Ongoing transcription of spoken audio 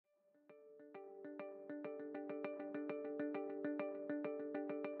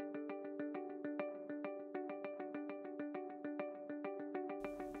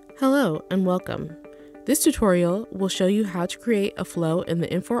Hello and welcome. This tutorial will show you how to create a flow in the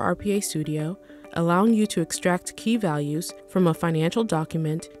Infor RPA Studio, allowing you to extract key values from a financial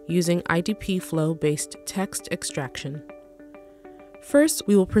document using IDP flow-based text extraction. First,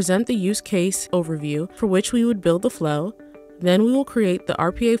 we will present the use case overview for which we would build the flow, then we will create the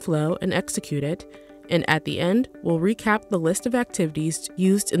RPA flow and execute it, and at the end, we'll recap the list of activities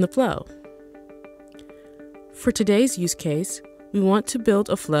used in the flow. For today's use case, we want to build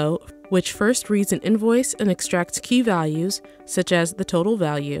a flow which first reads an invoice and extracts key values, such as the total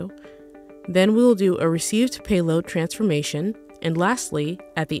value. Then we will do a received payload transformation, and lastly,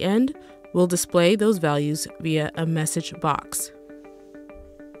 at the end, we'll display those values via a message box.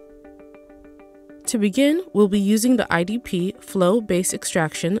 To begin, we'll be using the IDP flow-based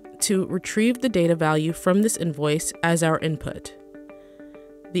extraction to retrieve the data value from this invoice as our input.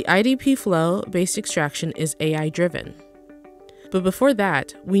 The IDP flow-based extraction is AI-driven. But before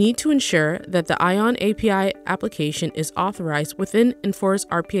that, we need to ensure that the ION API application is authorized within Infor's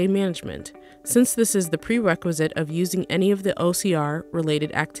RPA management, since this is the prerequisite of using any of the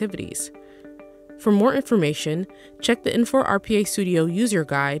OCR-related activities. For more information, check the Infor RPA Studio user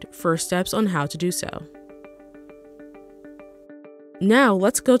guide for steps on how to do so. Now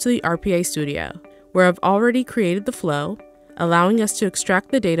let's go to the RPA Studio, where I've already created the flow, allowing us to extract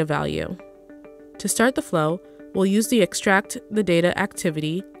the data value. To start the flow, we'll use the extract the data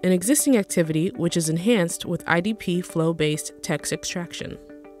activity, an existing activity which is enhanced with IDP flow-based text extraction.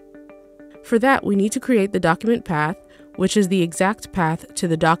 For that, we need to create the document path, which is the exact path to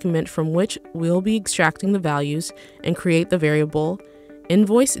the document from which we'll be extracting the values, and create the variable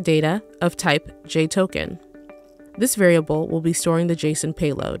invoice data of type JToken. This variable will be storing the JSON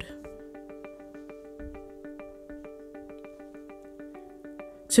payload.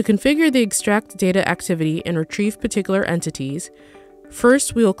 To configure the extract data activity and retrieve particular entities,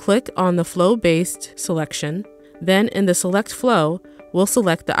 first we will click on the flow-based selection, then in the select flow, we'll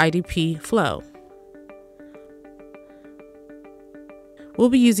select the IDP flow. We'll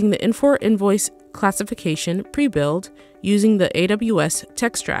be using the Infor invoice classification pre-build using the AWS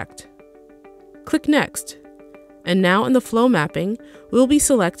Textract. Click Next. And now in the flow mapping, we'll be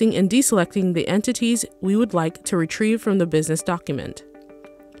selecting and deselecting the entities we would like to retrieve from the business document.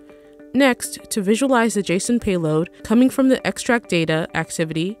 Next, to visualize the JSON payload coming from the extract data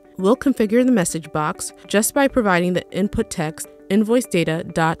activity, we'll configure the message box just by providing the input text invoice data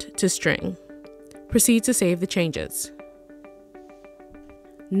to string. Proceed to save the changes.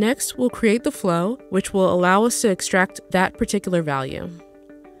 Next, we'll create the flow, which will allow us to extract that particular value.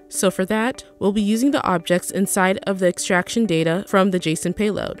 So for that, we'll be using the objects inside of the extraction data from the JSON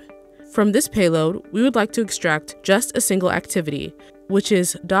payload. From this payload, we would like to extract just a single activity, which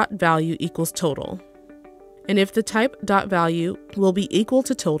is .value equals total. And if the type .value will be equal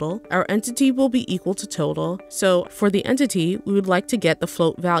to total, our entity will be equal to total. So for the entity, we would like to get the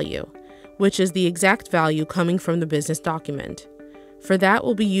float value, which is the exact value coming from the business document. For that,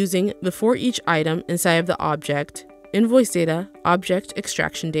 we'll be using the for each item inside of the object, invoice data, object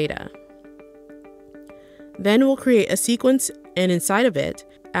extraction data. Then we'll create a sequence, and inside of it,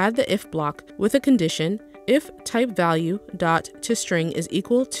 add the if block with a condition if type value to string is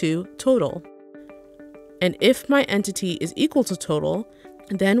equal to total. And if my entity is equal to total,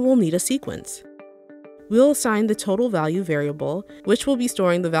 then we'll need a sequence. We'll assign the total value variable, which will be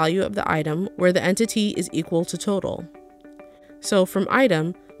storing the value of the item where the entity is equal to total. So from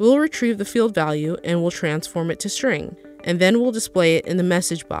item, we'll retrieve the field value and we'll transform it to string, and then we'll display it in the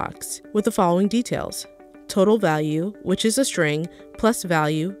message box with the following details: total value, which is a string, plus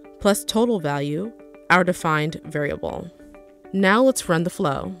value, plus total value, our defined variable. Now let's run the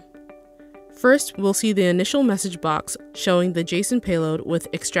flow. First, we'll see the initial message box showing the JSON payload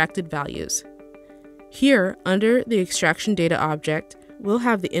with extracted values. Here, under the extraction data object, we'll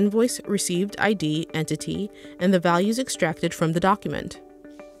have the invoice received ID entity and the values extracted from the document.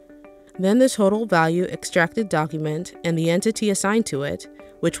 Then the total value extracted document and the entity assigned to it,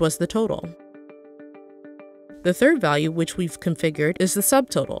 which was the total. The third value which we've configured is the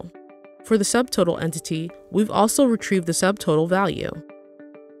subtotal. For the subtotal entity, we've also retrieved the subtotal value.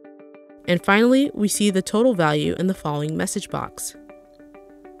 And finally, we see the total value in the following message box.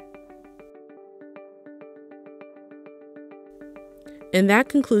 And that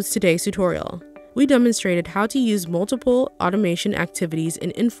concludes today's tutorial. We demonstrated how to use multiple automation activities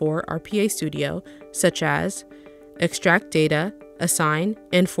in Infor RPA Studio, such as extract data, assign,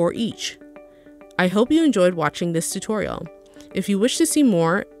 and for each. I hope you enjoyed watching this tutorial. If you wish to see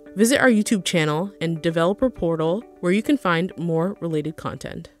more, visit our YouTube channel and developer portal where you can find more related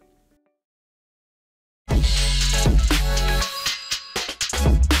content.